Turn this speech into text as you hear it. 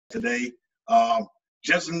today.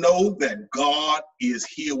 Just know that God is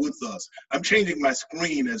here with us. I'm changing my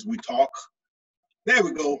screen as we talk. There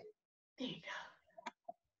we go. There you go.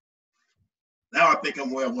 Now I think I'm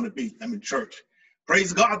where I want to be. I'm in church.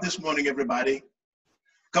 Praise God this morning, everybody.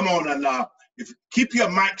 Come on and keep your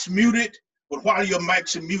mics muted. But while your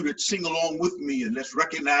mics are muted, sing along with me. And let's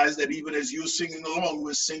recognize that even as you're singing along,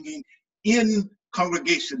 we're singing in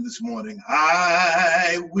congregation this morning.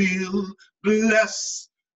 I will bless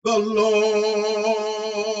the Lord,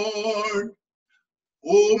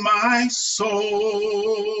 oh my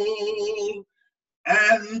soul,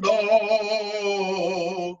 and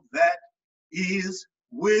all that is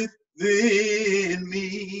within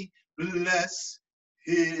me, bless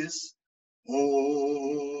his holy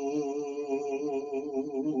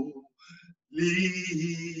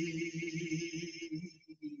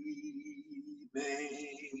name.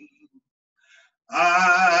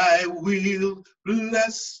 I will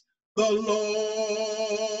bless the Lord,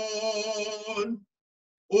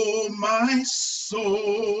 oh my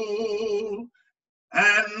soul,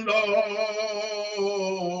 and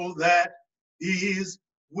all that is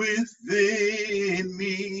within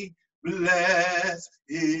me, bless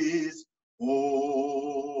his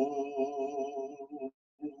holy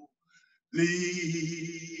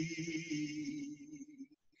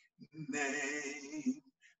name.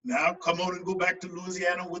 Now, come on and go back to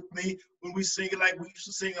Louisiana with me when we sing it like we used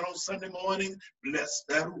to sing it on Sunday morning. Bless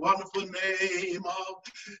that wonderful name of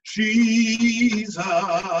Jesus.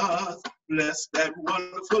 Bless that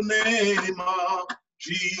wonderful name of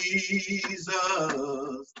Jesus.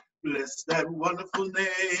 Bless that wonderful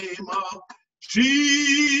name of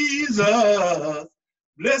Jesus.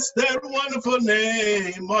 Bless that wonderful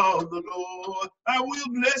name of the Lord. I will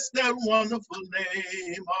bless that wonderful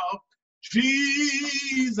name of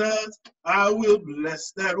Jesus. I will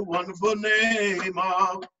bless that wonderful name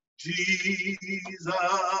of Jesus.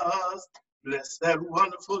 Bless that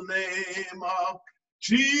wonderful name of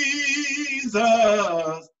Jesus.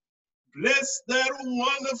 Bless that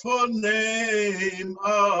wonderful name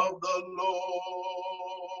of the Lord.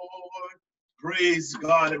 Praise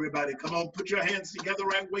God, everybody. Come on, put your hands together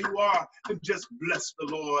right where you are and just bless the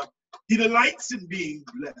Lord. He delights in being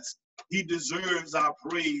blessed. He deserves our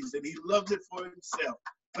praise and he loves it for himself.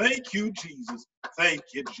 Thank you, Jesus. Thank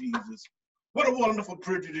you, Jesus. What a wonderful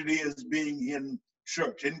privilege it is being in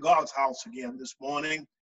church, in God's house again this morning.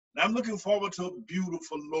 And I'm looking forward to a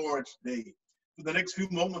beautiful Lord's Day. For the next few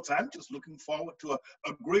moments, I'm just looking forward to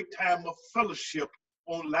a great time of fellowship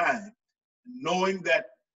online, knowing that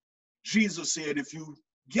Jesus said, if you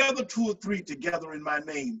gather 2 or 3 together in my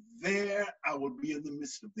name, there I will be in the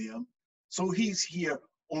midst of them. So he's here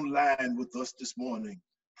online with us this morning.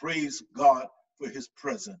 Praise God for his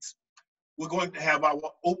presence. We're going to have our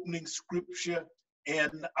opening scripture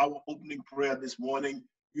and our opening prayer this morning.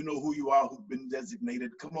 You know who you are, who've been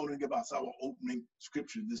designated. Come on and give us our opening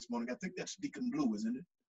scripture this morning. I think that's Deacon Blue, isn't it?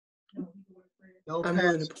 No,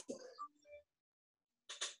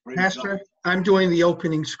 Pastor, I'm doing the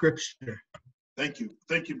opening scripture. Thank you.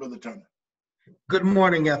 Thank you, Brother Turner. Good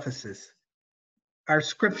morning, Ephesus. Our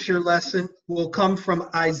scripture lesson will come from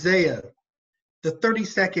Isaiah, the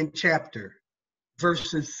 32nd chapter,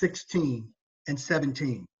 verses 16 and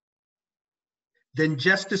 17. Then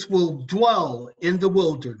justice will dwell in the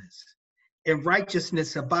wilderness, and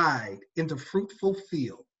righteousness abide in the fruitful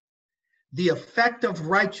field. The effect of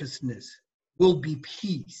righteousness will be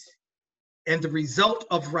peace, and the result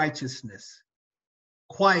of righteousness,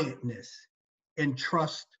 quietness, and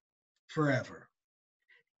trust forever.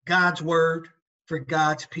 God's word for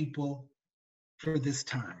God's people for this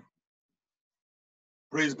time.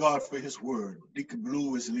 Praise God for his word. Deacon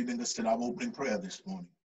Blue is leading us in our opening prayer this morning.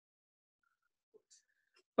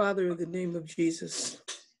 Father, in the name of Jesus,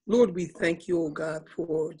 Lord, we thank you, oh God,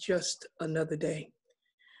 for just another day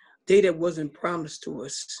that wasn't promised to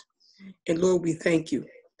us. And Lord, we thank you.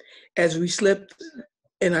 As we slept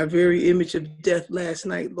in our very image of death last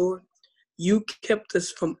night, Lord, you kept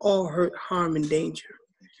us from all hurt, harm, and danger.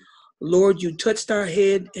 Lord, you touched our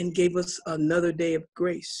head and gave us another day of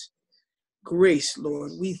grace. Grace,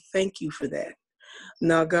 Lord, we thank you for that.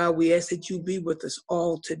 Now, God, we ask that you be with us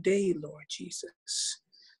all today, Lord Jesus.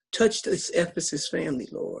 Touch this Ephesus family,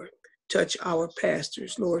 Lord. Touch our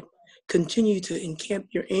pastors, Lord. Continue to encamp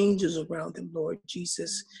your angels around them, Lord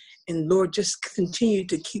Jesus. And Lord, just continue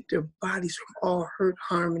to keep their bodies from all hurt,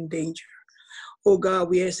 harm, and danger. Oh God,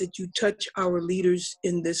 we ask that you touch our leaders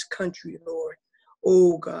in this country, Lord.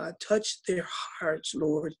 Oh God, touch their hearts,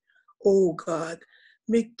 Lord. Oh God,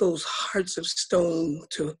 make those hearts of stone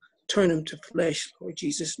to turn them to flesh, Lord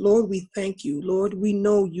Jesus. Lord, we thank you. Lord, we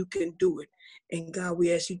know you can do it. And God,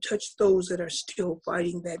 we ask you touch those that are still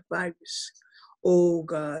fighting that virus. Oh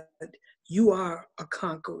God, you are a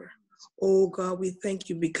conqueror. Oh God, we thank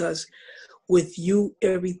you because with you,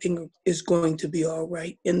 everything is going to be all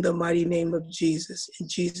right. In the mighty name of Jesus. In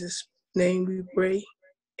Jesus' name we pray.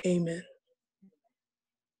 Amen.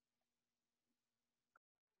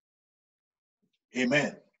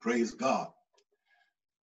 Amen. Praise God.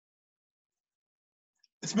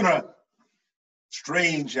 It's been a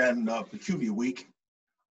strange and peculiar week.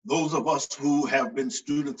 Those of us who have been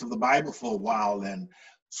students of the Bible for a while and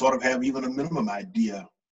sort of have even a minimum idea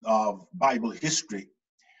of Bible history.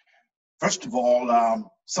 First of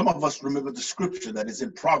all, some of us remember the scripture that is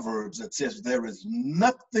in Proverbs that says there is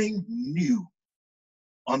nothing new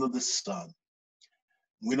under the sun.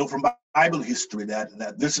 We know from Bible history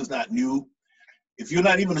that this is not new. If you're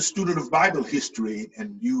not even a student of Bible history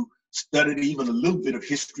and you studied even a little bit of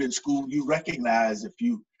history in school, you recognize if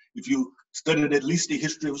you studied at least the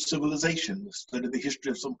history of civilization, studied the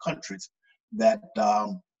history of some countries, that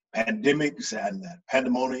pandemics and that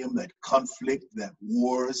pandemonium, that conflict, that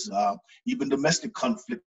wars, even domestic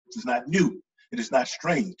conflict is not new. It is not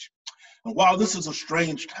strange. And while this is a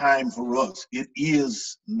strange time for us, it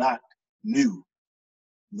is not new.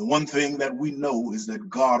 The one thing that we know is that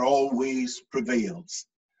God always prevails.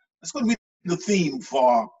 That's going to be the theme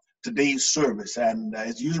for today's service. And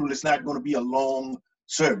as usual, it's not going to be a long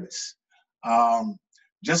service.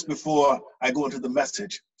 Just before I go into the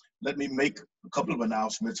message, let me make a couple of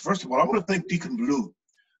announcements. First of all, I want to thank Deacon Blue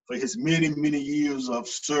for his many, many years of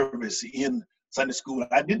service in Sunday school.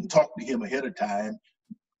 I didn't talk to him ahead of time.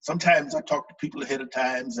 Sometimes I talk to people ahead of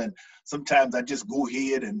times, and sometimes I just go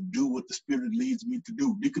ahead and do what the Spirit leads me to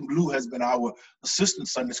do. Deacon Blue has been our assistant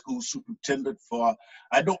Sunday school superintendent for,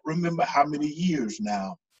 I don't remember how many years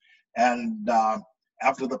now. And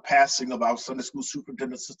after the passing of our Sunday school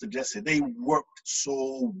superintendent, Sister Jessie, they worked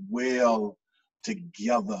so well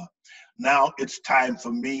together. Now it's time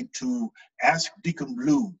for me to ask Deacon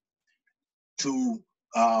Blue to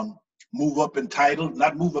move up in title,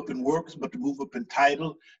 not move up in works, but to move up in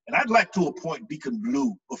title. And I'd like to appoint Deacon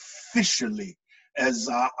Blue officially as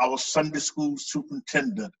our Sunday school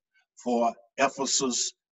superintendent for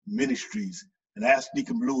Ephesus Ministries, and ask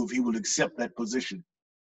Deacon Blue if he will accept that position.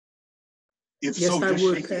 If yes, so, I just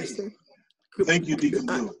would, shake Pastor. hands. Thank you, Deacon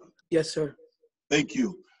Blue. Yes, sir. Thank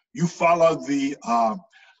you. You follow the,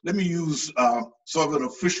 let me use sort of an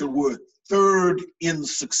official word, third in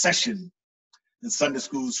succession in Sunday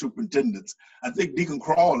school superintendents. I think Deacon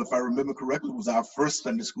Crawl, if I remember correctly, was our first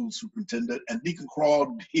Sunday school superintendent, and Deacon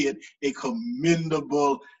Crawl did a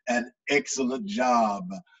commendable and excellent job.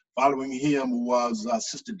 Following him was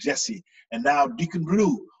Sister Jessie, and now Deacon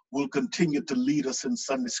Blue will continue to lead us in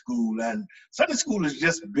Sunday school. And Sunday school has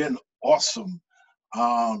just been awesome.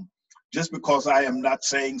 Just because I am not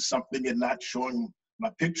saying something and not showing my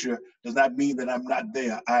picture does not mean that I'm not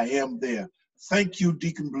there. I am there. Thank you,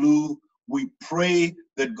 Deacon Blue. We pray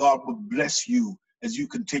that God will bless you as you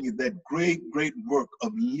continue that great, great work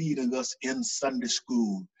of leading us in Sunday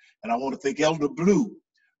school. And I want to thank Elder Blue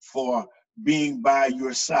for being by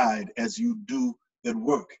your side as you do that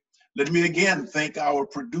work. Let me again thank our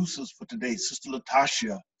producers for today, Sister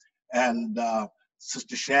Latasha and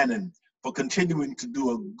Sister Shannon, for continuing to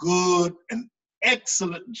do a good and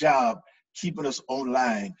excellent job keeping us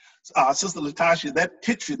online. Sister Latasha, that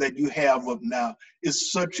picture that you have up now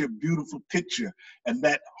is such a beautiful picture. And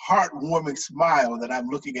that heartwarming smile that I'm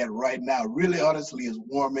looking at right now really honestly is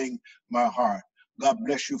warming my heart. God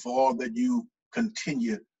bless you for all that you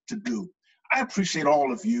continue to do. I appreciate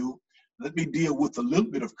all of you. Let me deal with a little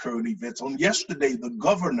bit of current events. On yesterday, the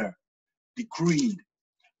governor decreed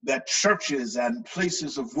that churches and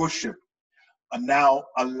places of worship are now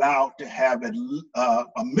allowed to have a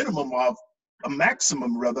maximum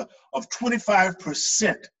of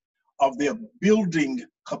 25% of their building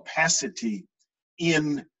capacity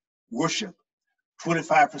in worship.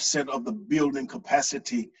 25% of the building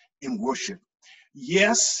capacity in worship.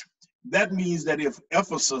 Yes, that means that if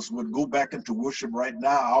Ephesus would go back into worship right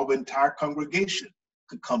now, our entire congregation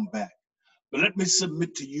could come back. But let me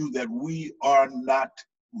submit to you that we are not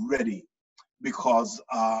ready, because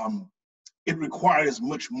it requires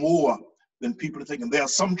much more than people are thinking. There are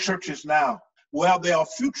some churches now, well, there are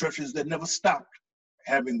a few churches that never stopped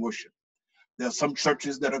having worship. There are some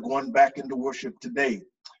churches that are going back into worship today,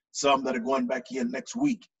 some that are going back in next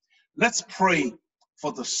week. Let's pray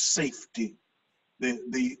for the safety,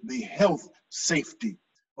 the health safety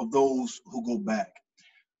of those who go back,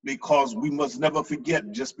 because we must never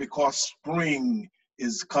forget, just because spring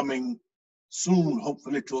is coming soon,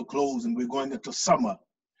 hopefully to a close, and we're going into summer,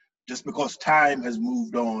 just because time has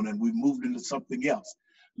moved on and we've moved into something else.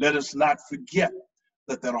 Let us not forget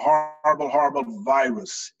that that horrible, horrible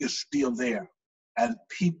virus is still there and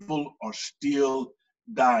people are still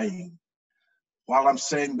dying. While I'm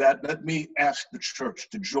saying that, let me ask the church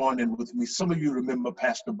to join in with me. Some of you remember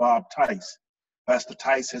Pastor Bob Tice. Pastor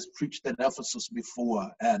Tice has preached at Ephesus before,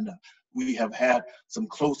 and we have had some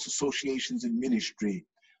close associations in ministry.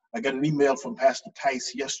 I got an email from Pastor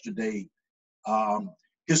Tice yesterday.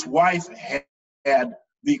 His wife had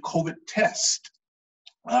the COVID test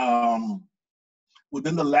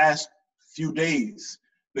within the last few days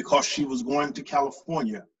because she was going to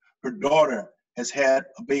California. Her daughter has had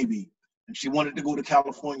a baby, and she wanted to go to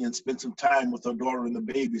California and spend some time with her daughter and the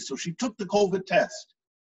baby. So she took the COVID test.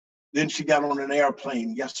 Then she got on an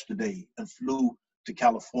airplane yesterday and flew to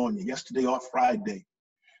California, yesterday or Friday.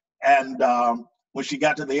 And when she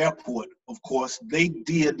got to the airport, of course, they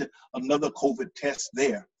did another COVID test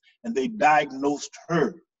there, and they diagnosed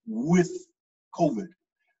her with COVID.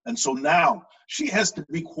 And so now she has to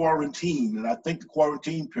be quarantined, and I think the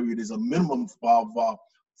quarantine period is a minimum of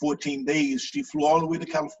 14 days. She flew all the way to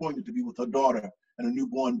California to be with her daughter and a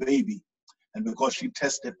newborn baby. And because she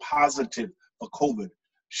tested positive for COVID,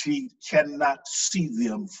 she cannot see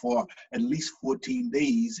them for at least 14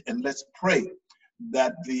 days. And let's pray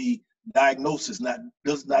that the diagnosis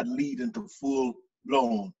does not lead into full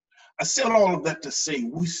blown. I said all of that to say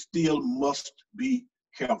we still must be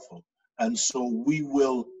careful. And so we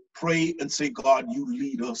will pray and say, God, you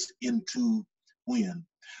lead us into when.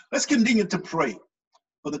 Let's continue to pray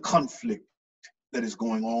for the conflict that is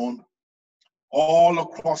going on all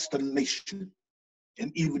across the nation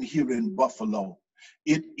and even here in Buffalo.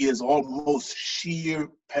 It is almost sheer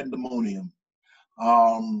pandemonium.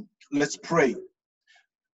 Let's pray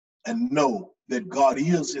and know that God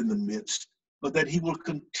is in the midst, but that he will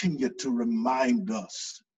continue to remind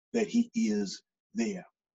us that he is there.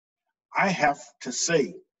 I have to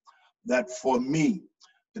say that for me,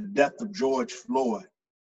 the death of George Floyd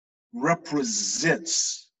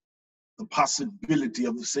represents the possibility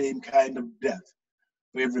of the same kind of death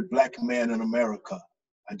for every black man in America.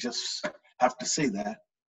 I just have to say that.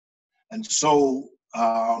 And so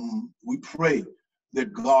we pray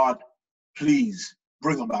that God, please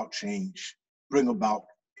bring about change, bring about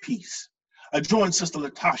peace. I join Sister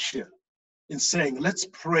Latasha in saying, let's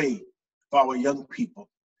pray for our young people,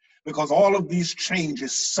 because all of these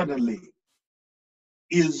changes suddenly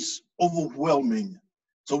is overwhelming.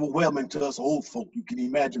 It's overwhelming to us old folk. You can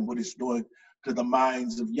imagine what it's doing to the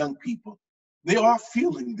minds of young people. They are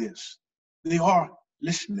feeling this. They are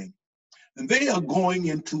listening. And they are going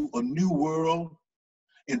into a new world,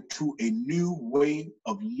 into a new way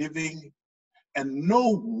of living. And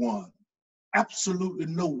no one, absolutely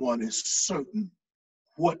no one is certain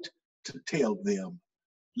what to tell them.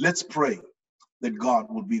 Let's pray that God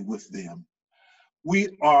will be with them.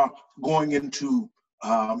 We are going into,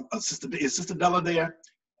 is Sister Della there?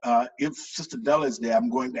 If Sister Della is there, I'm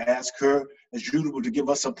going to ask her, as usual, to give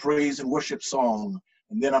us a praise and worship song.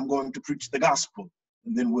 And then I'm going to preach the gospel.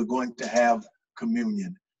 And then we're going to have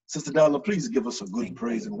communion. Sister Della, please give us a good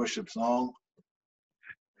praise and worship song.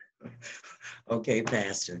 Okay,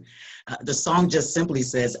 Pastor. The song just simply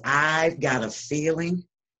says, I've got a feeling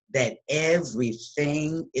that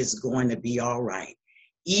everything is going to be all right.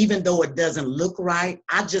 Even though it doesn't look right,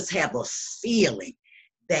 I just have a feeling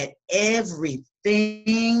that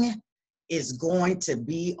everything is going to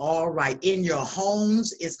be all right. In your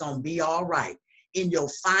homes, it's going to be all right. In your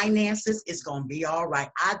finances, it's going to be all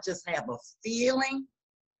right. I just have a feeling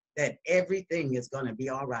that everything is going to be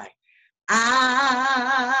all right.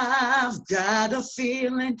 I've got a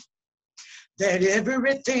feeling that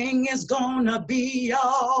everything is going to be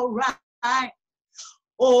all right.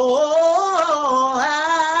 Oh,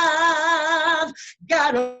 I've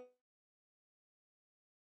got a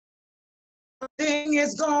thing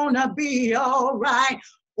is going to be all right.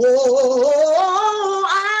 Oh,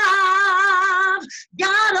 I've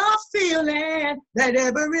got a feeling that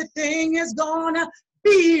everything is going to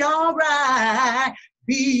be all right.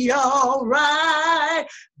 Be all right.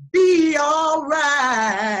 Be all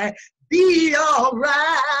right. Be all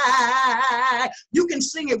right. You can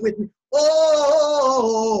sing it with me.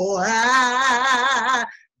 Oh, I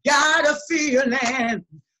got a feeling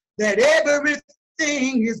that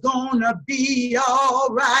everything is gonna be all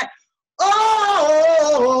right.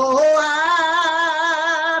 Oh,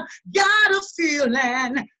 I got a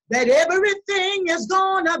feeling that everything is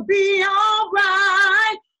gonna be all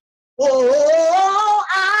right. Oh,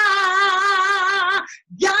 I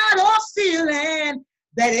got a feeling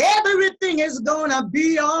that everything is gonna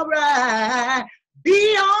be all right.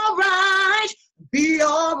 Be all right. be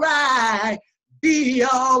all right, be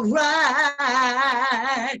all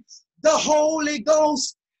right. The Holy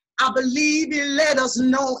Ghost, I believe he let us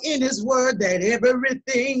know in his word that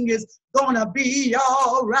everything is gonna be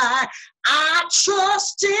all right. I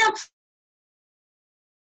trust him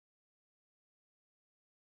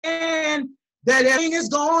and that everything is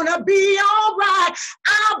gonna be all right.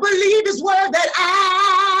 I believe his word that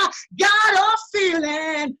I got a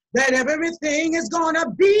feeling that everything is gonna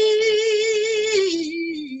be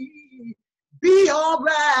all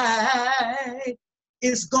right.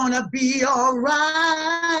 It's gonna be all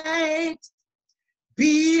right.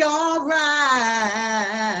 Be all right.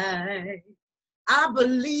 I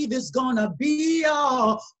believe it's gonna be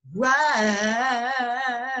all right.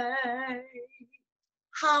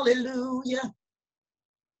 Hallelujah.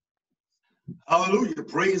 Hallelujah.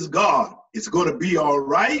 Praise God. It's going to be all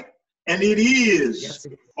right. And it is Yes,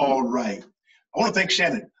 it is. all right. I want to thank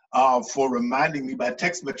Shannon for reminding me by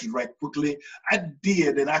text message right quickly. I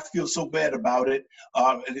did, and I feel so bad about it.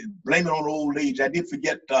 Blame it on old age. I did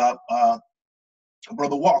forget Brother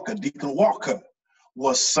Walker, Deacon Walker,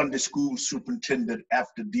 was Sunday school superintendent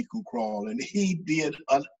after Deacon Crawl, and he did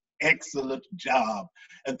an excellent job.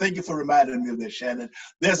 And thank you for reminding me of that, Shannon.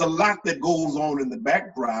 There's a lot that goes on in the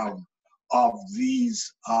background of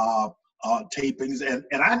these tapings,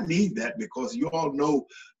 and I need that because you all know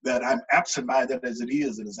that I'm absent-minded as it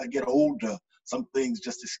is, and as I get older, some things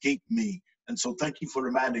just escape me. And so thank you for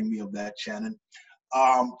reminding me of that, Shannon.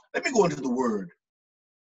 Let me go into the Word.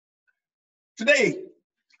 Today,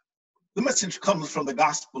 the message comes from the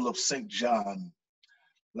Gospel of St. John.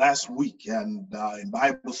 Last week and in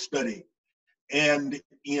Bible study and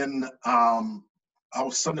in our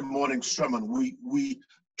Sunday morning sermon, we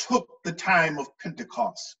took the time of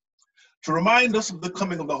Pentecost to remind us of the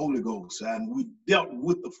coming of the Holy Ghost, and we dealt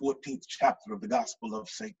with the 14th chapter of the Gospel of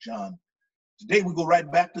St. John. Today we go right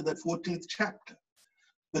back to that 14th chapter.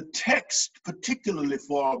 The text particularly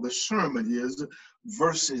for the sermon is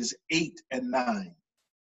verses 8 and 9.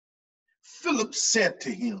 Philip said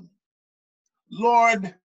to him,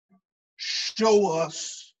 Lord, show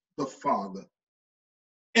us the Father,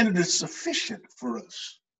 and it is sufficient for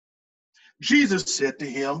us. Jesus said to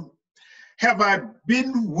him, have I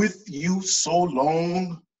been with you so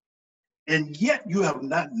long, and yet you have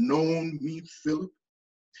not known me, Philip?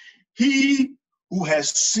 He who has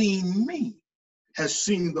seen me has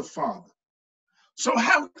seen the Father. So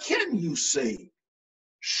how can you say,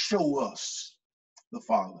 show us the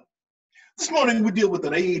Father? This morning we deal with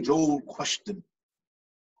an age-old question.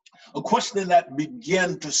 A question that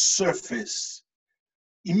began to surface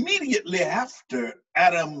immediately after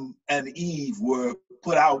Adam and Eve were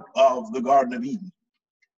put out of the Garden of Eden.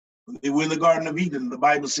 When they were in the Garden of Eden, the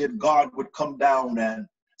Bible said God would come down and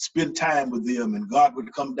spend time with them, and God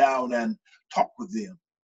would come down and talk with them.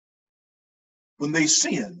 When they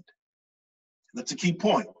sinned, that's a key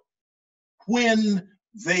point. When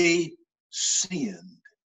they sinned.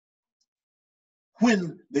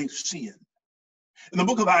 When they sinned. In the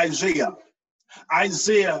book of Isaiah,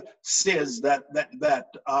 Isaiah says that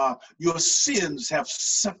your sins have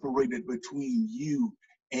separated between you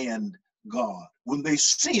and God. When they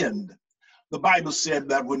sinned, the Bible said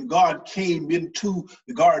that when God came into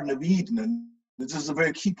the Garden of Eden, and this is a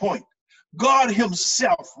very key point, God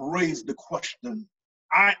himself raised the question,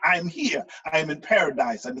 I'm here, I am in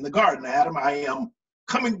paradise, I'm in the garden, Adam, I am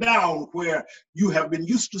coming down where you have been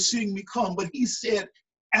used to seeing me come. But he said,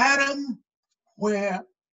 Adam, where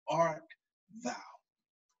art thou?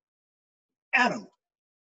 Adam,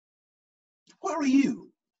 where are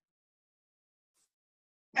you?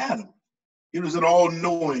 Adam, it was an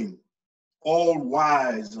all-knowing,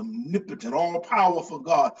 all-wise, omnipotent, all-powerful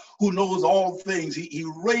God who knows all things. He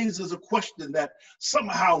raises a question that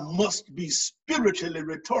somehow must be spiritually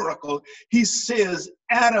rhetorical. He says,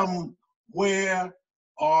 Adam, where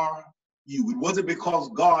are you? It wasn't because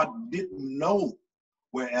God didn't know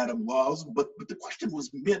where Adam was, but the question was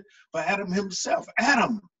meant for Adam himself.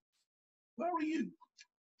 Adam, where are you?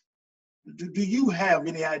 Do you have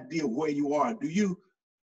any idea where you are? Do you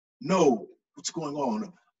know what's going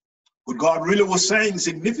on? What God really was saying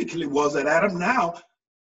significantly was that Adam, now,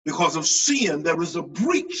 because of sin, there is a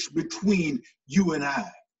breach between you and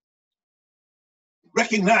I.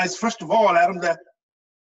 Recognize, first of all, Adam, that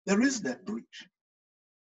there is that breach.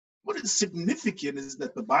 What is significant is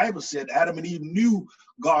that the Bible said Adam and Eve knew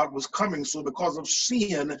God was coming, so because of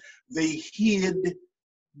sin, they hid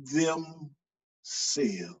themselves.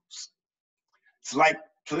 It's like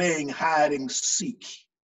playing hide and seek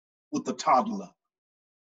with a toddler.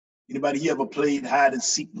 Anybody here ever played hide and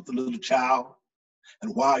seek with a little child?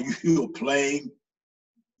 And while you're playing,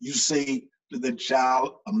 you say to that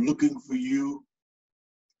child, I'm looking for you.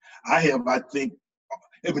 I think,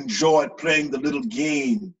 have enjoyed playing the little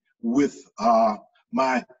game with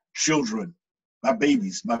my children, my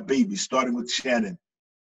babies, starting with Shannon.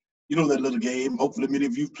 You know that little game, hopefully many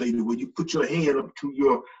of you played it, where you put your hand up to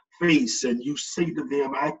your face and you say to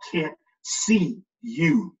them, I can't see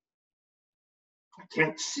you. I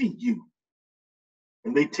can't see you.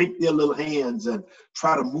 And they take their little hands and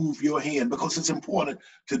try to move your hand because it's important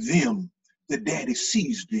to them that daddy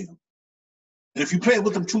sees them. And if you play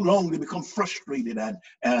with them too long, they become frustrated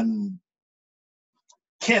and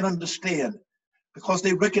can't understand because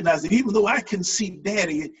they recognize that even though I can see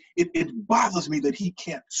daddy, it bothers me that he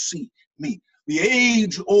can't see me. The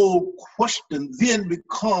age-old question then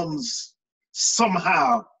becomes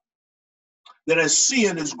somehow that as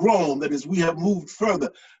sin has grown, that as we have moved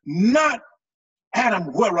further, not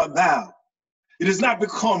Adam, where art thou? It has not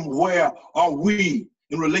become where are we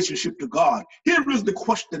in relationship to God. Here is the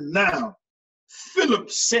question now.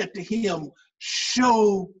 Philip said to him,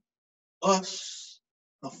 show us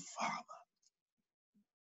the Father.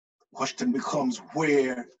 The question becomes,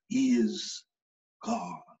 where is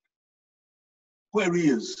God? Where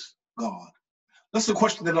is God? That's the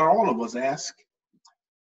question that all of us ask.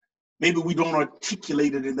 Maybe we don't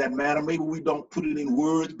articulate it in that manner. Maybe we don't put it in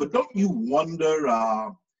words, but don't you wonder,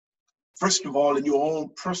 first of all, in your own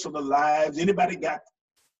personal lives, anybody got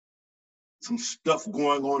some stuff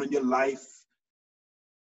going on in your life?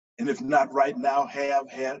 And if not right now, have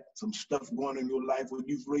had some stuff going on in your life where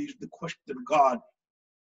you've raised the question, God,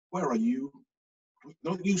 where are you?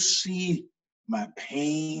 Don't you see my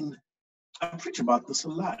pain? I preach about this a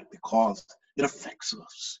lot because it affects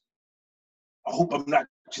us. I hope I'm not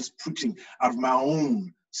just preaching out of my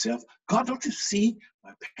own self. God, don't you see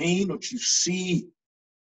my pain? Don't you see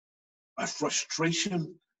my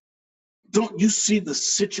frustration? Don't you see the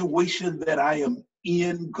situation that I am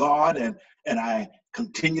in, God? And I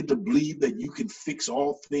continue to believe that you can fix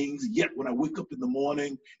all things. Yet when I wake up in the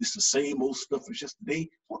morning, it's the same old stuff as yesterday.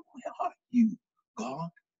 Where are you, God?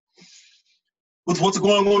 With what's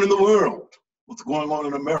going on in the world, what's going on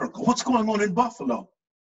in America, what's going on in Buffalo?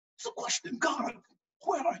 It's a question, God,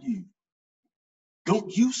 where are you?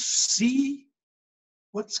 Don't you see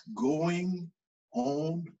what's going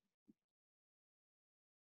on?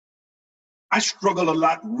 I struggle a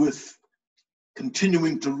lot with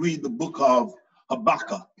continuing to read the book of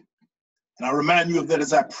Habakkuk. And I remind you of that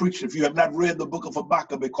as I preach. If you have not read the book of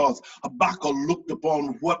Habakkuk, because Habakkuk looked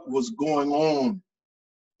upon what was going on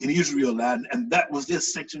in Israel, and that was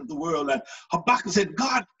this section of the world. And Habakkuk said,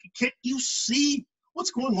 God, can't you see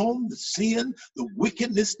what's going on? The sin, the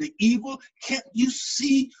wickedness, the evil. Can't you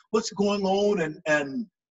see what's going on? And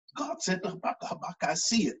God said to Habakkuk, I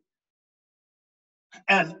see it.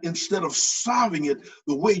 And instead of solving it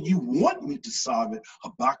the way you want me to solve it,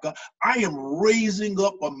 Habakkuk, I am raising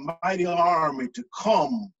up a mighty army to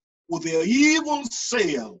come with their evil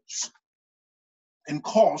sails and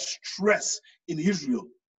cause stress in Israel.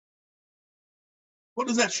 What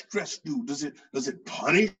does that stress do? Does it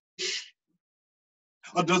punish?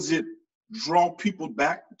 Or does it draw people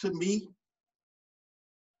back to me?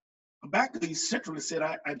 Habakkuk essentially said,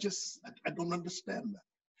 I don't understand that.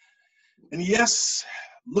 And yes,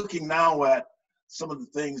 looking now at some of the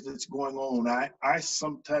things that's going on, I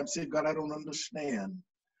sometimes say, God, I don't understand.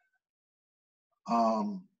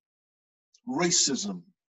 Racism.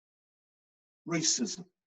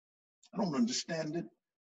 I don't understand it.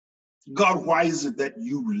 God, why is it that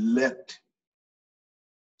you let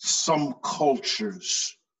some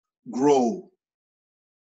cultures grow,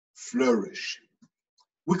 flourish?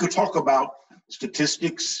 We could talk about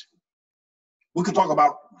statistics. We could talk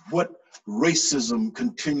about what racism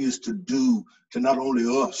continues to do to not only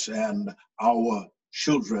us and our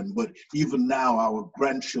children, but even now our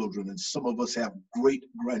grandchildren, and some of us have great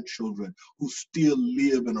grandchildren who still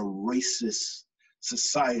live in a racist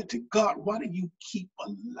society. God, why do you keep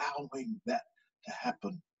allowing that to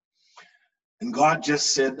happen? And God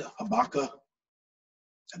just said, Habakkuk,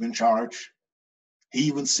 I'm in charge. He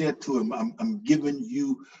even said to him, I'm giving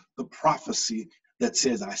you the prophecy that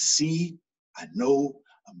says, I see, I know,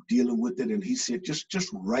 I'm dealing with it. And he said, just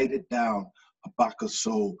write it down, Habakkuk,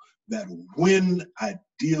 so that when I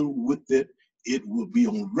deal with it, it will be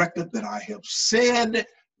on record that I have said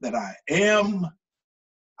that I am,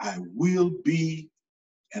 I will be,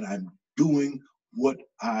 and I'm doing what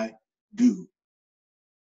I do.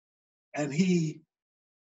 And he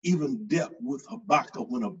even dealt with Habakkuk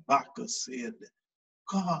when Habakkuk said,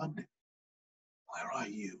 God, where are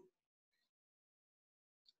you?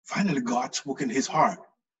 Finally, God spoke in his heart.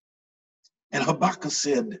 And Habakkuk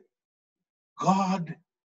said, God,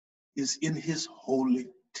 is in his holy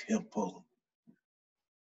temple.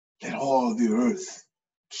 Let all the earth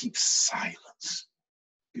keep silence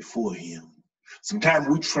before him. Sometimes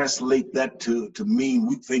we translate that to mean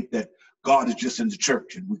we think that God is just in the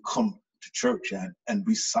church and we come to church and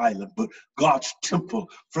be silent. But God's temple,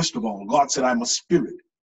 first of all, God said, I'm a spirit.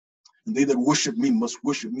 And they that worship me must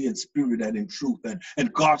worship me in spirit and in truth.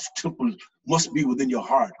 And God's temple must be within your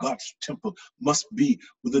heart. God's temple must be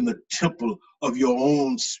within the temple of your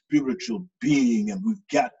own spiritual being. And we've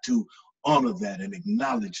got to honor that and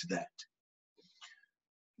acknowledge that.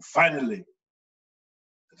 Finally,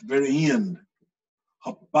 at the very end,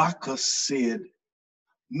 Habakkuk said,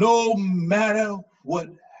 no matter what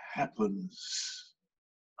happens,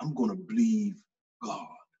 I'm going to believe God.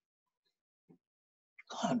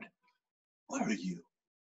 God, where are you?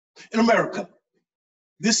 In America,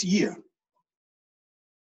 this year,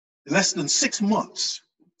 in less than 6 months,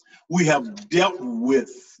 we have dealt with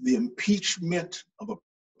the impeachment of a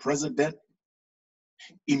president,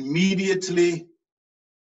 immediately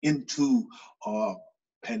into a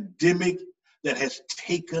pandemic that has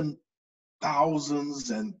taken thousands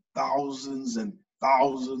and thousands and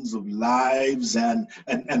thousands of lives, and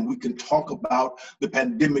we can talk about the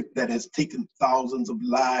pandemic that has taken thousands of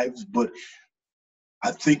lives, but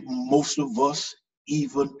I think most of us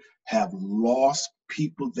even have lost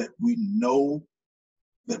people that we know,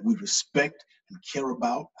 that we respect and care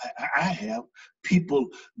about. I have people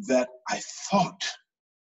that I thought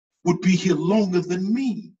would be here longer than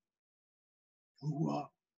me who are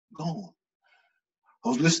gone. I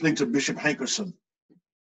was listening to Bishop Hankerson,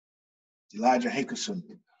 Elijah Hankerson,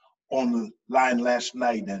 on the line last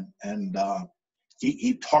night, and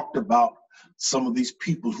he talked about some of these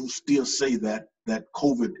people who still say that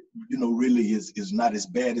COVID, really is not as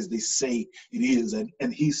bad as they say it is.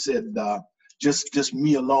 And he said, just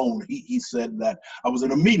me alone, he said that I was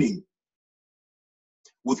in a meeting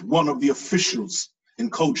with one of the officials in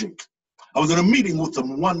Kojic. I was in a meeting with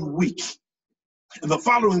them 1 week. And the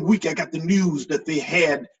following week, I got the news that they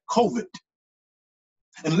had COVID.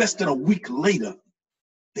 And less than a week later,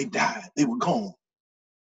 they died. They were gone.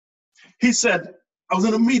 He said, I was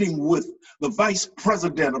in a meeting with the vice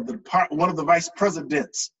president of the department, one of the vice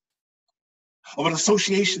presidents of an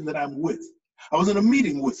association that I'm with. I was in a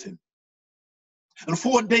meeting with him. And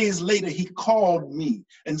 4 days later, he called me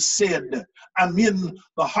and said, I'm in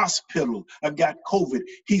the hospital. I've got COVID.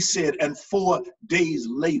 He said, and 4 days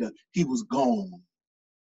later, he was gone.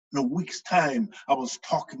 In a week's time, I was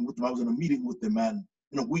talking with him. I was in a meeting with him, and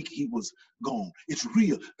in a week, he was gone. It's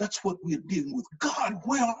real. That's what we're dealing with. God,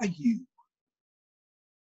 where are you?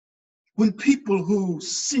 When people who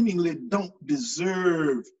seemingly don't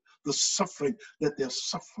deserve the suffering that they're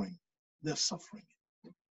suffering. Where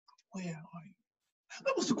are you?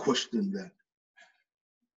 That was the question that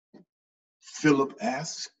Philip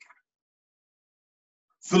asked.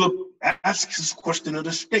 Philip asked his question in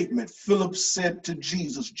a statement. Philip said to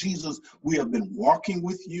Jesus, Jesus, we have been walking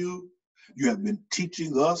with you. You have been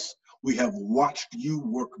teaching us. We have watched you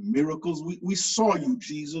work miracles. We saw you,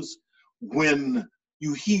 Jesus, when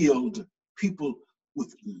you healed people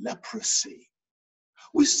with leprosy.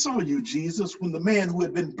 We saw you, Jesus, when the man who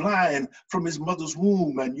had been blind from his mother's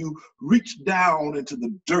womb, and you reached down into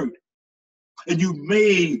the dirt and you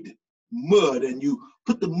made mud and you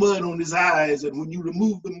put the mud on his eyes, and when you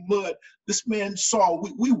removed the mud, this man saw.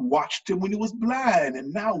 We watched him when he was blind,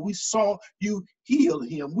 and now we saw you heal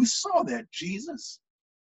him. We saw that, Jesus.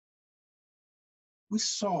 We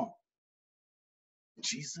saw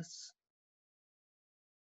Jesus.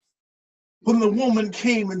 When the woman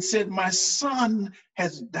came and said, my son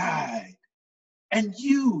has died, and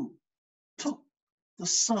you took the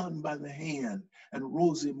son by the hand and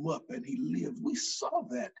rose him up and he lived. We saw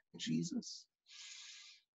that, Jesus.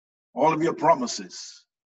 All of your promises,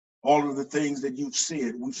 all of the things that you've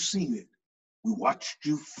said, we've seen it. We watched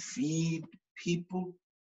you feed people.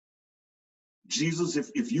 Jesus,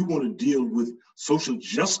 if you want to deal with social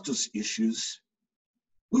justice issues,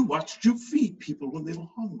 we watched you feed people when they were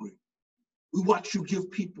hungry. We watched you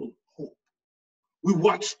give people hope. We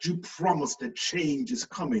watched you promise that change is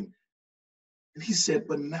coming. And he said,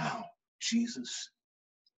 but now, Jesus,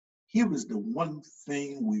 here is the one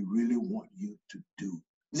thing we really want you to do.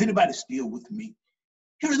 Is anybody still with me?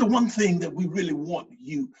 Here's the one thing that we really want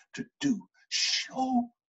you to do. Show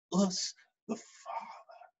us the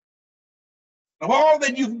Father. Of all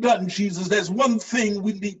that you've done, Jesus, there's one thing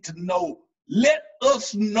we need to know. Let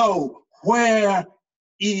us know, where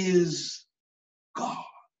is God?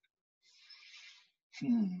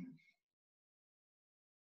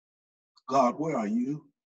 God, where are you?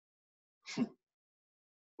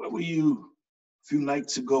 Where were you a few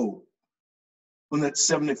nights ago when that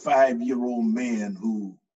 75-year-old man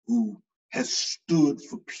who has stood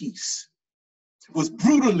for peace was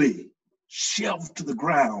brutally shoved to the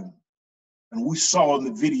ground. And we saw in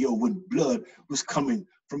the video when blood was coming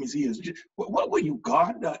from his ears. What were you,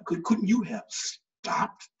 God? Couldn't you have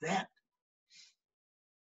stopped that?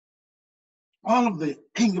 All of the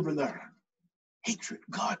anger and the hatred.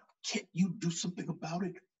 God, can't you do something about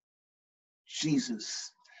it?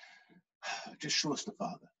 Jesus, just show us the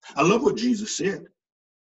Father. I love what Jesus said.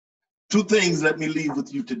 Two things let me leave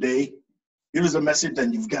with you today. Here is a message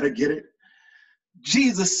and you've got to get it.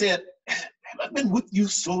 Jesus said, have I been with you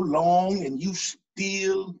so long and you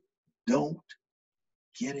still don't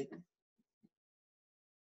get it?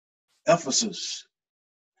 Ephesus.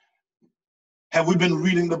 Have we been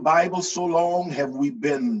reading the Bible so long? Have we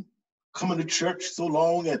been coming to church so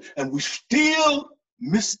long and we still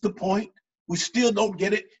miss the point? We still don't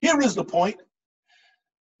get it? Here is the point.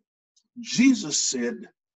 Jesus said,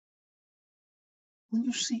 when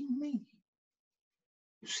you see me,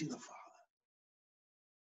 you see the Father.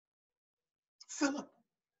 Philip,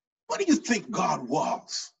 what do you think God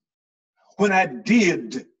was when I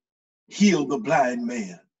did heal the blind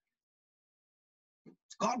man?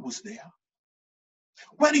 God was there.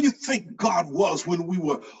 Where do you think God was when we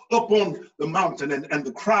were up on the mountain and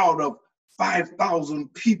the crowd of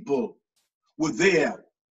 5,000 people were there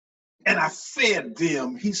and I fed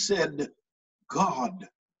them? He said, God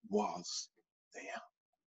was there.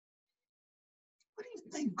 What do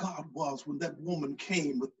you think God was when that woman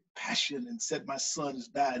came with passion and said, my son's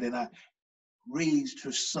died and I raised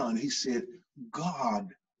her son? He said, God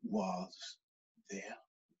was there.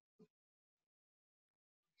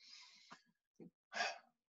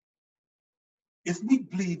 If we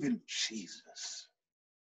believe in Jesus,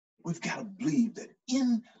 we've got to believe that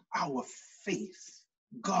in our faith,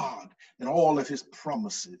 God and all of his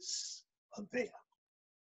promises are there.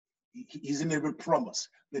 He's in every promise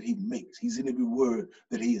that he makes. He's in every word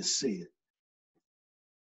that he has said.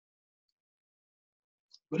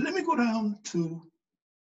 But let me go down to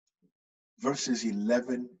verses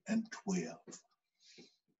 11 and 12.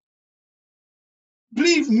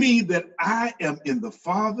 Believe me that I am in the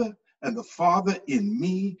Father and the Father in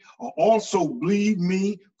me, or also believe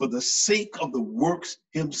me for the sake of the works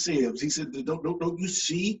themselves. He said, don't you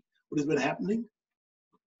see what has been happening?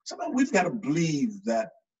 Somehow we've got to believe that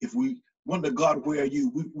if we wonder, God, where are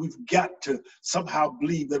you? We've got to somehow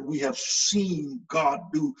believe that we have seen God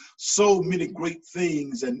do so many great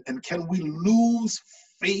things. And can we lose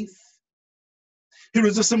faith? Here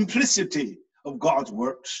is the simplicity of God's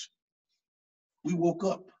works. We woke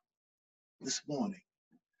up this morning.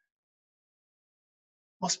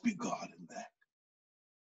 Must be God in that.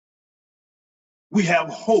 We have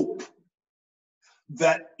hope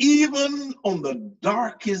that even on the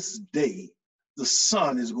darkest day, the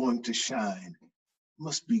sun is going to shine.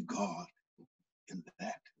 Must be God in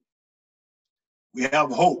that. We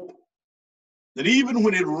have hope that even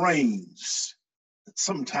when it rains, that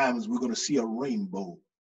sometimes we're going to see a rainbow.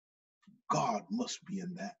 God must be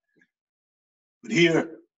in that. But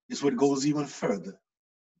here is what goes even further.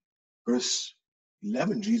 Verse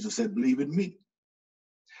 11, Jesus said, believe in me.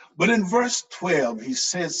 But in verse 12, he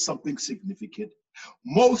says something significant.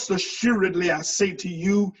 Most assuredly, I say to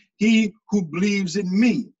you, he who believes in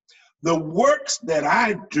me, the works that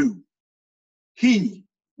I do, he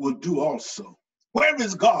will do also. Where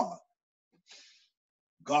is God?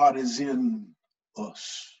 God is in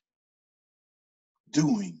us,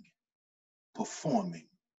 doing, performing,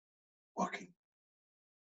 working.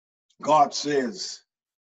 God says,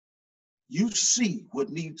 you see what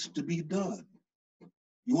needs to be done.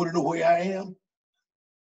 You want to know where I am?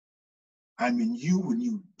 I'm in you when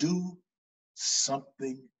you do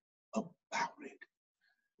something about it.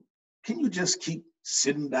 Can you just keep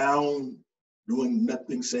sitting down, doing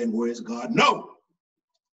nothing, saying, where's God? No.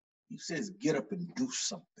 He says, get up and do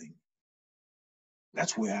something.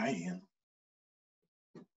 That's where I am.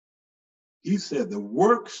 He said, the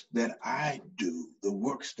works that I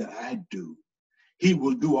do, he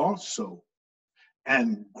will do also.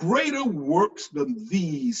 And greater works than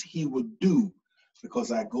these he will do,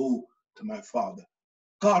 because I go to my Father.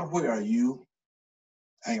 God, where are you?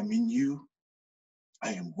 I am in you.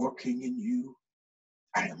 I am working in you.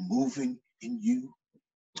 I am moving in you.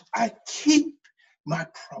 I keep my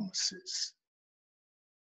promises,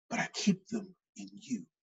 but I keep them in you.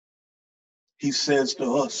 He says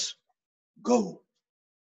to us, go,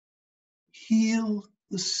 heal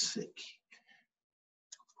the sick,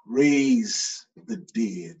 raise the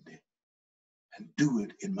dead, and do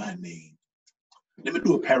it in my name. Let me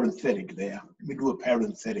do a parenthetic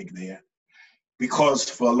there. because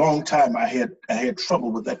for a long time I had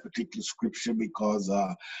trouble with that particular scripture, because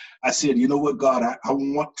I said, you know what, God, I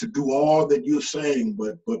want to do all that you're saying,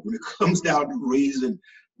 but when it comes down to raising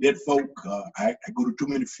dead folk, I go to too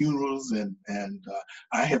many funerals, and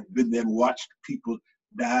I have been there and watched people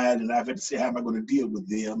die, and I've had to say, how am I going to deal with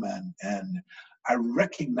them? And I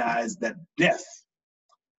recognize that death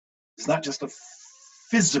is not just a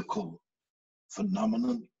physical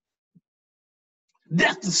phenomenon.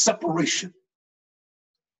 Death is separation.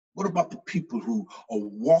 What about the people who are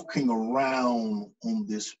walking around on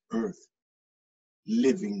this earth,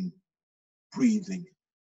 living, breathing,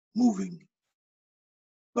 moving,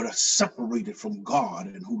 but are separated from God,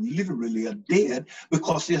 and who literally are dead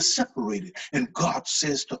because they're separated? And God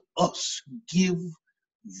says to us, give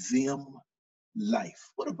them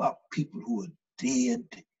life. What about people who are dead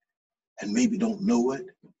and maybe don't know it,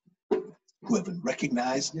 who haven't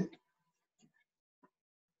recognized it?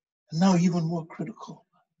 And now even more critical.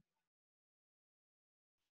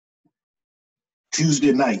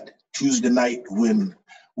 Tuesday night when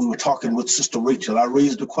we were talking with Sister Rachel, I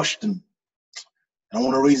raised a question, and I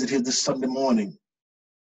want to raise it here this Sunday morning.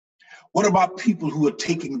 What about people who are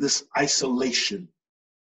taking this isolation,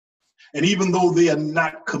 and even though they are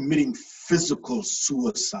not committing physical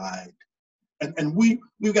suicide, and we've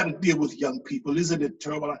got to deal with young people. Isn't it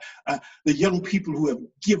terrible? The young people who have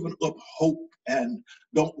given up hope and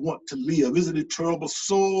don't want to live. Isn't it terrible?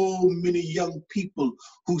 So many young people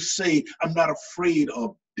who say, I'm not afraid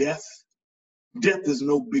of death. Death is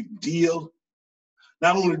no big deal.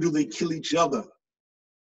 Not only do they kill each other,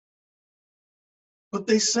 but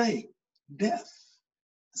they say death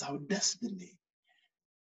is our destiny.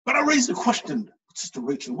 But I raised the question, Sister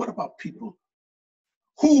Rachel, what about people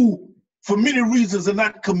who, for many reasons, are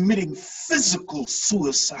not committing physical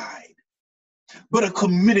suicide, but are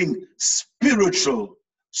committing spiritual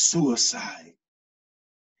suicide,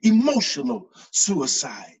 emotional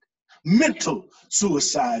suicide, mental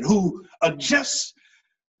suicide, who are just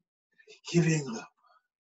giving up,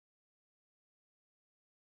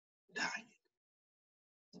 dying?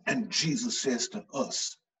 And Jesus says to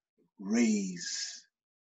us, raise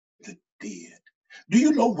the dead. Do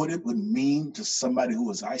you know what it would mean to somebody who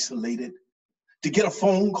is isolated to get a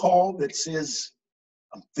phone call that says,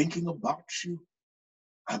 I'm thinking about you,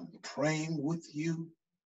 I'm praying with you,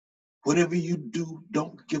 whatever you do,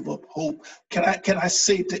 don't give up hope? Can I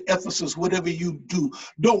say to Ephesus, whatever you do,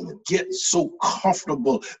 don't get so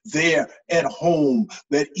comfortable there at home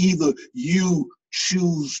that either you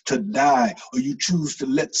choose to die or you choose to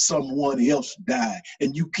let someone else die.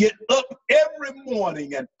 And you get up every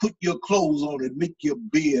morning and put your clothes on and make your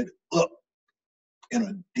bed up in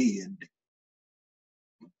a dead.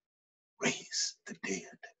 Raise the dead.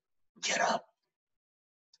 Get up.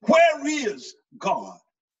 Where is God?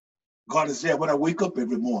 God is there when I wake up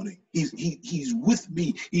every morning. He's with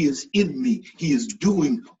me. He is in me. He is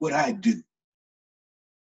doing what I do.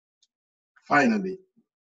 Finally,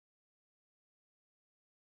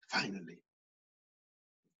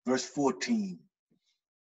 verse 14.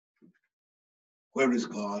 Where is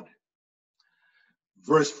God?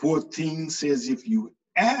 Verse 14 says, if you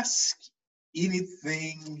ask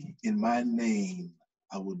anything in my name,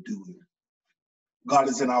 I will do it. God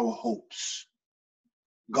is in our hopes.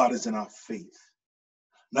 God is in our faith.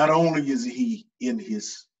 Not only is he in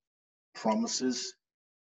his promises,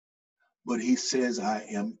 but he says, I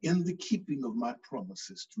am in the keeping of my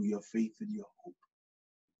promises through your faith and your hope.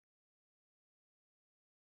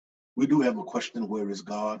 We do have a question, where is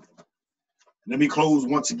God? Let me close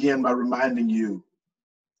once again by reminding you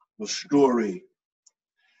the story.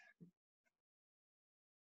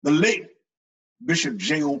 The late Bishop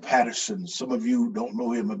J.O. Patterson, some of you don't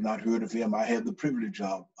know him, have not heard of him. I had the privilege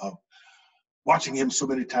of watching him so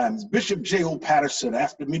many times. Bishop J.O. Patterson,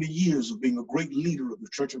 after many years of being a great leader of the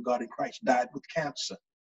Church of God in Christ, died with cancer.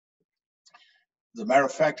 As a matter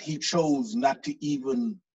of fact, he chose not to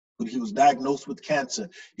even, when he was diagnosed with cancer,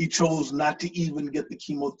 he chose not to even get the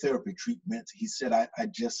chemotherapy treatment. He said, I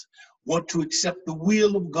just want to accept the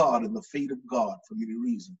will of God and the fate of God for many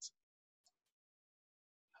reasons.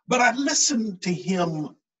 But I listened to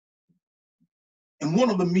him in one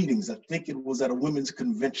of the meetings. I think it was at a women's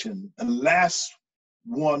convention, the last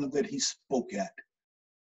one that he spoke at,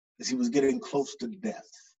 as he was getting close to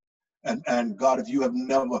death. And God, if you have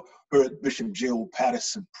never heard Bishop J.O.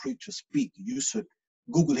 Patterson preach or speak, you should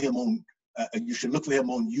Google him on, you should look for him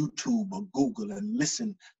on YouTube or Google and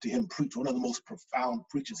listen to him preach. One of the most profound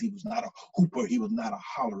preachers. He was not a hooper. He was not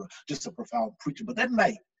a hollerer, just a profound preacher. But that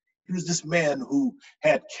night, He was this man who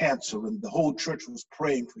had cancer, and the whole church was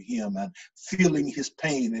praying for him and feeling his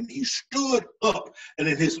pain. And he stood up, and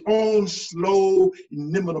in his own slow,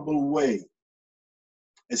 inimitable way,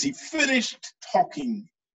 as he finished talking,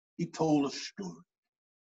 he told a story.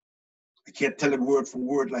 I can't tell it word for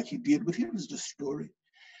word like he did, but here was the story.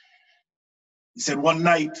 He said one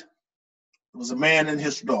night, there was a man and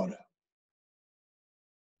his daughter.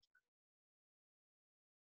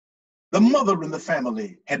 The mother in the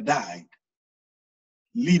family had died,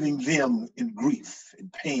 leaving them in grief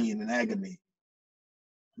and pain and agony.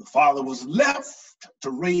 The father was left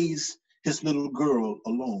to raise his little girl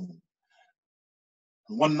alone.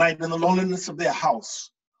 And one night in the loneliness of their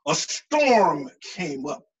house, a storm came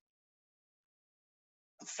up,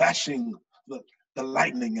 the flashing, the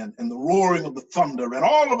lightning and the roaring of the thunder, and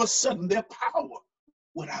all of a sudden their power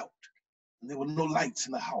went out, and there were no lights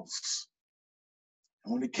in the house.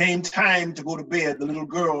 And when it came time to go to bed, the little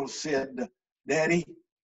girl said, "Daddy,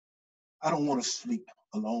 I don't want to sleep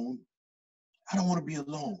alone. I don't want to be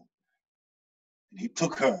alone." And he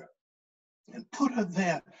took her and put her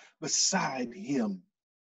there beside him.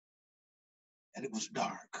 And it was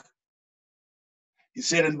dark. He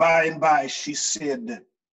said, and by, she said,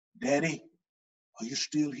 "Daddy, are you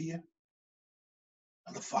still here?"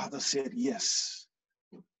 And the father said, "Yes,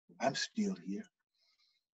 I'm still here."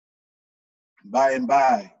 By and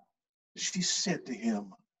by, she said to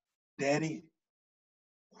him, "Daddy,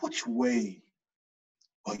 which way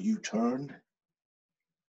are you turned?"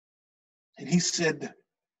 And he said,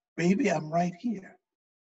 "Baby, I'm right here.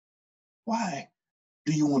 Why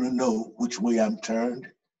do you want to know which way I'm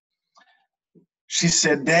turned?" She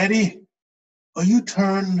said, "Daddy, are you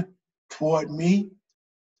turned toward me?"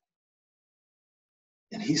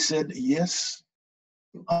 And he said, "Yes,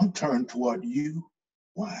 I'm turned toward you.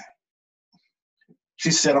 Why?" She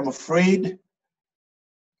said, "I'm afraid,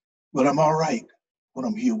 but I'm all right when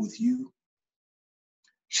I'm here with you."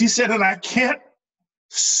 She said, "And I can't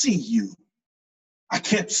see you. I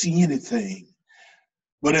can't see anything.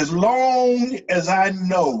 But as long as I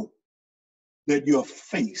know that your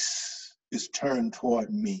face is turned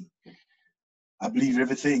toward me, I believe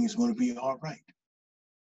everything is going to be all right."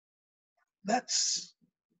 That's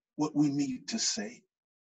what we need to say.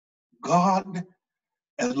 God,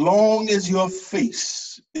 as long as your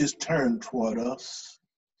face is turned toward us,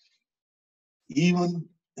 even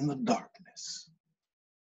in the darkness,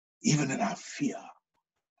 even in our fear,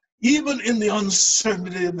 even in the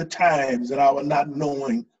uncertainty of the times and our not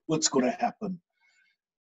knowing what's going to happen,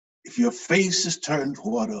 if your face is turned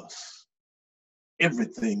toward us,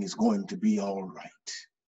 everything is going to be all right.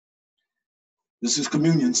 This is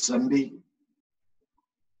Communion Sunday.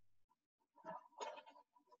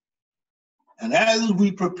 And as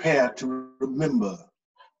we prepare to remember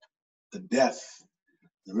the death,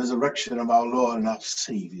 the resurrection of our Lord and our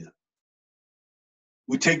Savior,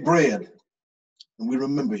 we take bread and we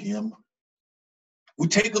remember him. We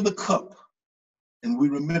take of the cup and we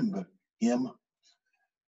remember him.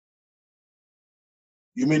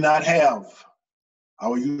 You may not have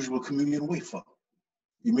our usual communion wafer.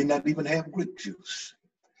 You may not even have grape juice.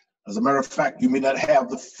 As a matter of fact, you may not have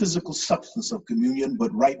the physical substance of communion,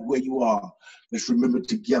 but right where you are, let's remember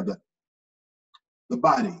together the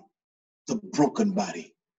body, the broken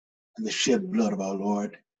body, and the shed blood of our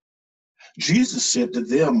Lord. Jesus said to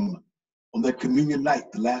them on that communion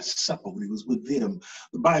night, the Last Supper, when he was with them,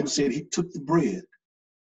 the Bible said he took the bread,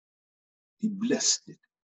 he blessed it,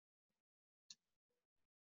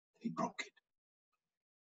 he broke it.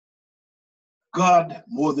 God,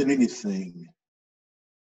 more than anything,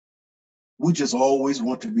 we just always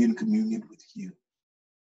want to be in communion with you.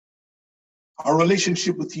 Our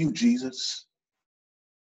relationship with you, Jesus,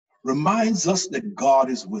 reminds us that God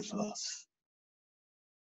is with us.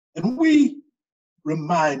 And we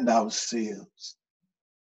remind ourselves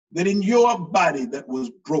that in your body that was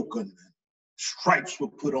broken, stripes were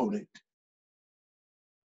put on it,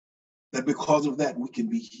 that because of that we can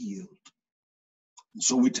be healed. And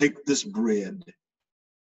so we take this bread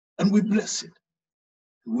and we bless it.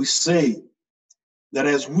 We say that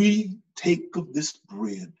as we take of this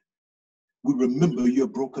bread, we remember your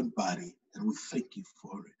broken body and we thank you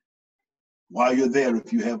for it. While you're there,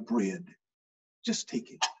 if you have bread, just take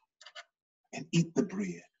it and eat the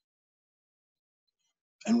bread.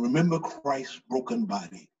 And remember Christ's broken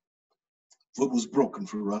body, for it was broken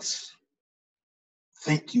for us.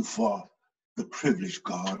 Thank you for the privilege,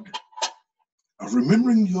 God, of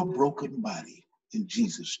remembering your broken body in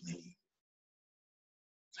Jesus' name.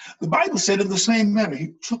 The Bible said in the same manner,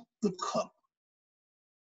 he took the cup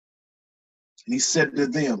and he said to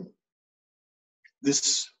them,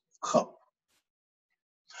 this cup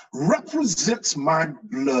represents my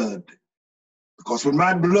blood. Because when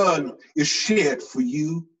my blood is shed for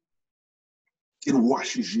you, it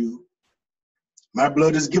washes you. My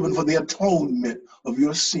blood is given for the atonement of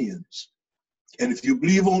your sins. And if you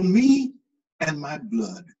believe on me and my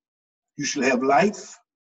blood, you shall have life,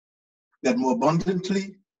 that more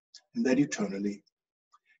abundantly and that eternally.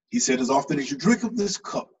 He said, as often as you drink of this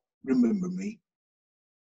cup, remember me.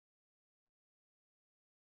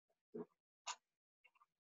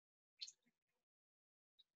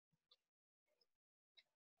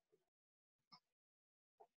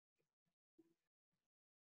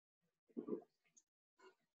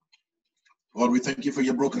 Lord, we thank you for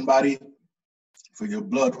your broken body, for your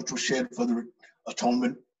blood which was shed for the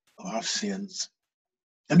atonement of our sins.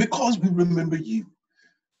 And because we remember you,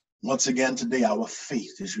 once again today our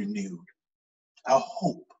faith is renewed. Our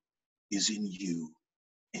hope is in you,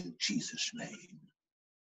 in Jesus' name.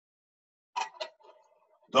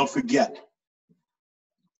 Don't forget,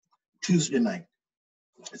 Tuesday night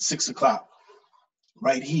at 6 o'clock,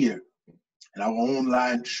 right here in our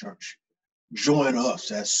online church. Join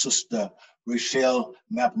us as Sister Rachel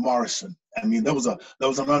Mapp Morrison. I mean, there was an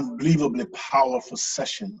unbelievably powerful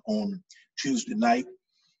session on Tuesday night,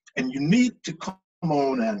 and you need to come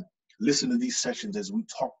on and listen to these sessions as we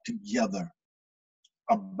talk together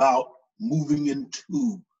about moving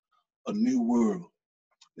into a new world.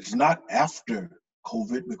 It's not after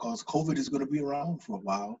COVID, because COVID is going to be around for a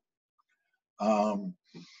while.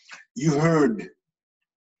 You heard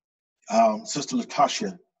Sister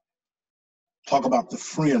Latasha talk about the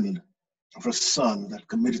friend of her son that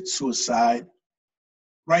committed suicide.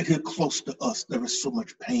 Right here close to us, there is so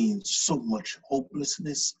much pain, so much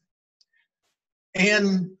hopelessness,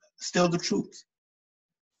 and still the truth.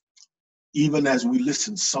 Even as we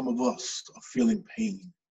listen, some of us are feeling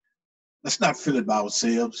pain. Let's not feel it by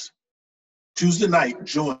ourselves. Tuesday night,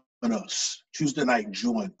 join us. Tuesday night,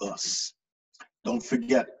 join us. Don't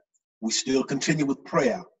forget, we still continue with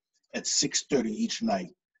prayer at 6:30 each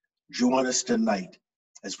night. Join us tonight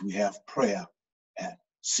as we have prayer at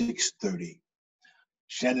 6:30.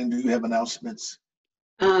 Shannon, do you have announcements?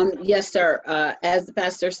 Yes, sir. As the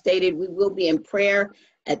pastor stated, we will be in prayer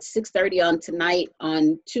at 6:30 on tonight.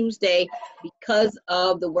 On Tuesday, because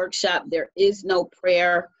of the workshop, there is no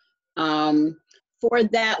prayer for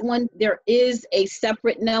that one. There is a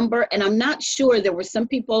separate number, and I'm not sure. There were some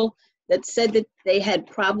people that said that they had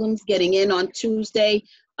problems getting in on Tuesday.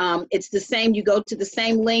 It's the same. You go to the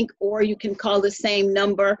same link, or you can call the same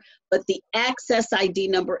number, but the access ID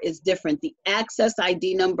number is different. The access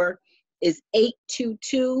ID number is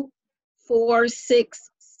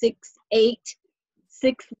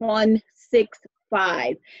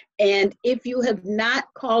 822-466-6165. And if you have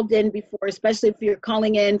not called in before, especially if you're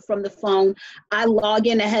calling in from the phone, I log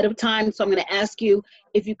in ahead of time. So I'm going to ask you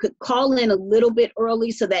if you could call in a little bit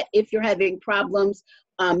early so that if you're having problems,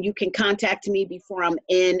 you can contact me before I'm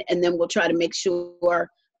in, and then we'll try to make sure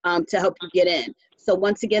to help you get in. So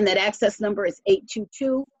once again, that access number is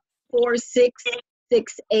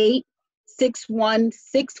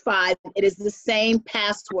 822-466-6165. It is the same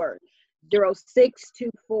password,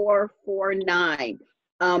 062449.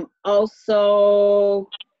 Also,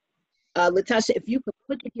 Latasha, if you could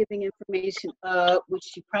put the giving information up,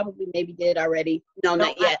 which you probably maybe did already. No,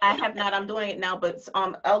 not yet. I have not. I'm doing it now, but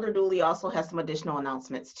Elder Dooley also has some additional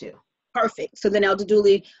announcements too. Perfect. So then Elder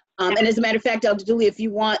Dooley, and as a matter of fact, Elder Dooley, if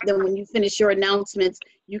you want, then when you finish your announcements,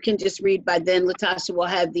 you can just read. By then, Latasha will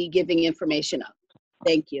have the giving information up.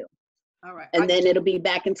 Thank you. All right. And then it'll be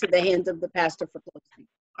back into the hands of the pastor for closing.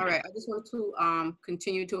 All right. I just want to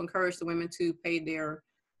continue to encourage the women to pay their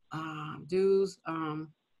dues.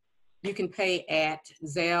 You can pay at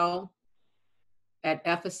Zelle at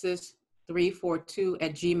Ephesus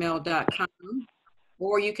 342@gmail.com,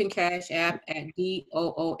 or you can cash app at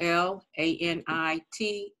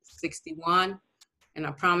DOOLANIT61. And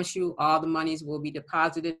I promise you all the monies will be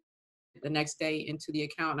deposited the next day into the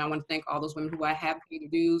account. And I want to thank all those women who I have paid their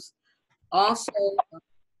dues. Also,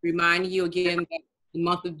 reminding you again that the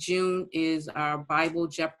month of June is our Bible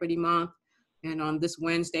Jeopardy month. And on this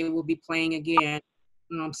Wednesday, we'll be playing again.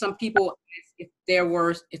 Some people asked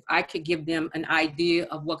if I could give them an idea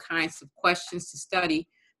of what kinds of questions to study.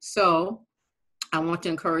 So I want to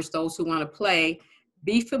encourage those who want to play,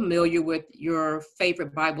 be familiar with your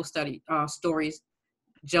favorite Bible study stories: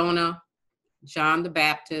 Jonah, John the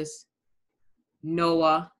Baptist,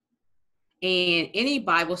 Noah, and any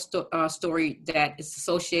Bible story that is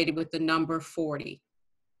associated with the number 40.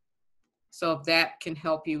 So if that can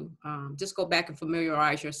help you, just go back and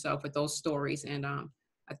familiarize yourself with those stories. And I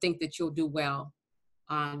think that you'll do well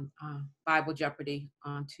on Bible Jeopardy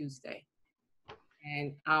on Tuesday.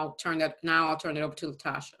 And I'll turn it over to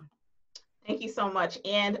Latasha. Thank you so much.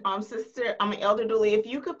 And Elder Dooley, if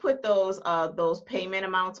you could put those payment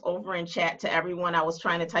amounts over in chat to everyone. I was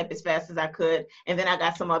trying to type as fast as I could, and then I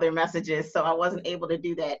got some other messages, so I wasn't able to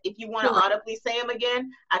do that. If you want to audibly say them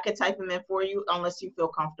again, I could type them in for you, unless you feel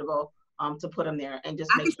comfortable to put them there and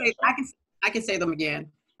just make sure. I can say them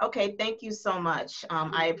again. Okay, thank you so much.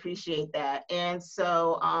 I appreciate that. And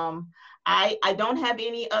so I don't have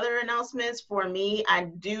any other announcements for me. I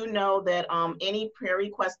do know that any prayer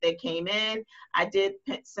requests that came in, I did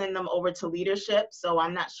send them over to leadership. So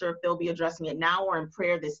I'm not sure if they'll be addressing it now or in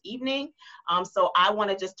prayer this evening. So I want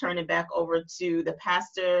to just turn it back over to the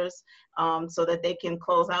pastors so that they can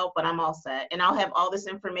close out, but I'm all set. And I'll have all this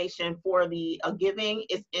information for the giving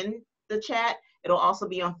is in the chat. It'll also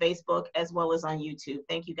be on Facebook as well as on YouTube.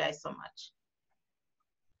 Thank you guys so much.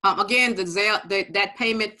 Again, that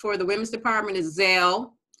payment for the women's department is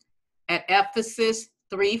Zelle at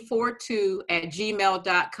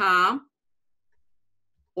Ephesus342@gmail.com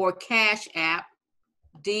or Cash App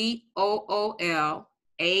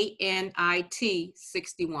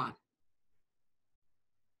DOOLANIT61.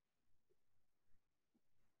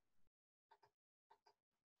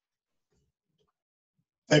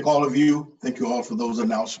 Thank all of you. Thank you all for those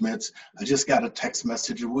announcements. I just got a text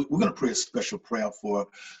message. We're going to pray a special prayer for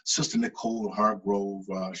Sister Nicole Hargrove.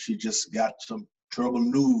 She just got some terrible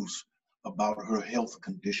news about her health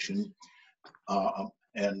condition. You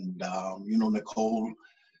know, Nicole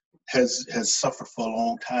has suffered for a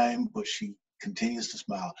long time, but she continues to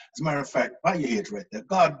smile. As a matter of fact, bow your heads right there.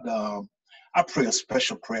 God, I pray a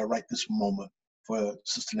special prayer right this moment for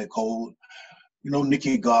Sister Nicole. You know,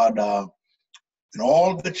 Nikki, God, and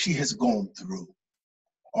all that she has gone through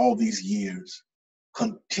all these years,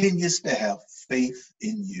 continues to have faith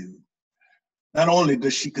in you. Not only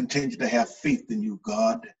does she continue to have faith in you,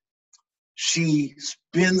 God, she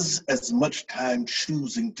spends as much time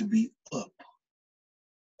choosing to be up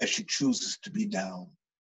as she chooses to be down.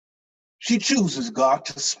 She chooses, God,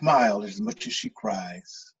 to smile as much as she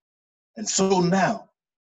cries. And so now,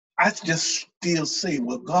 I just still say,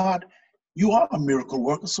 well, God, you are a miracle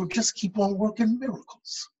worker, so just keep on working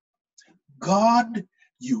miracles. God,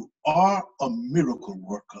 you are a miracle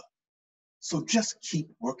worker, so just keep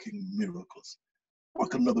working miracles.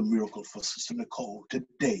 Work another miracle for Sister Nicole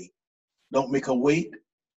today. Don't make her wait,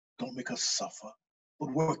 don't make her suffer,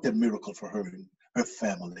 but work that miracle for her and her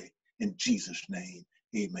family. In Jesus' name,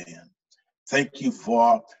 amen. Thank you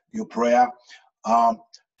for your prayer.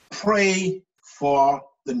 Pray for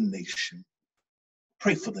the nation.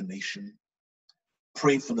 Pray for the nation.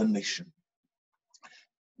 Pray for the nation.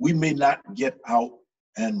 We may not get out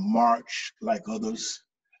and march like others.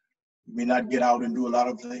 We may not get out and do a lot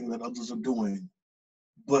of things that others are doing,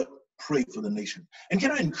 but pray for the nation. And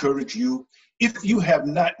can I encourage you, if you have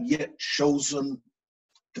not yet chosen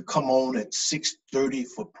to come on at 6:30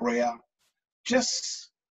 for prayer,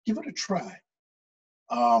 just give it a try.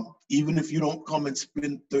 Even if you don't come and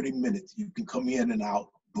spend 30 minutes, you can come in and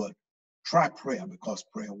out, but try prayer because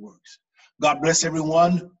prayer works. God bless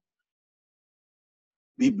everyone.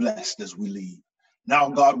 Be blessed as we leave. Now,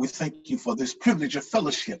 God, we thank you for this privilege of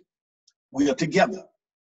fellowship. We are together,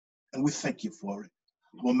 and we thank you for it.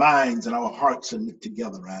 Our minds and our hearts are knit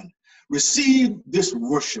together, and receive this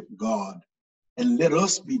worship, God, and let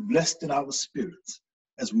us be blessed in our spirits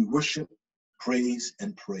as we worship, praise,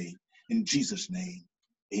 and pray. In Jesus' name,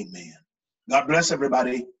 amen. God bless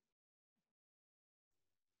everybody.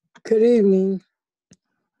 Good evening.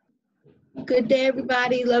 Good day,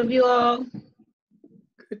 everybody. Love you all.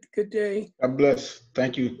 Good day. God bless.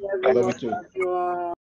 Thank you. I love you too.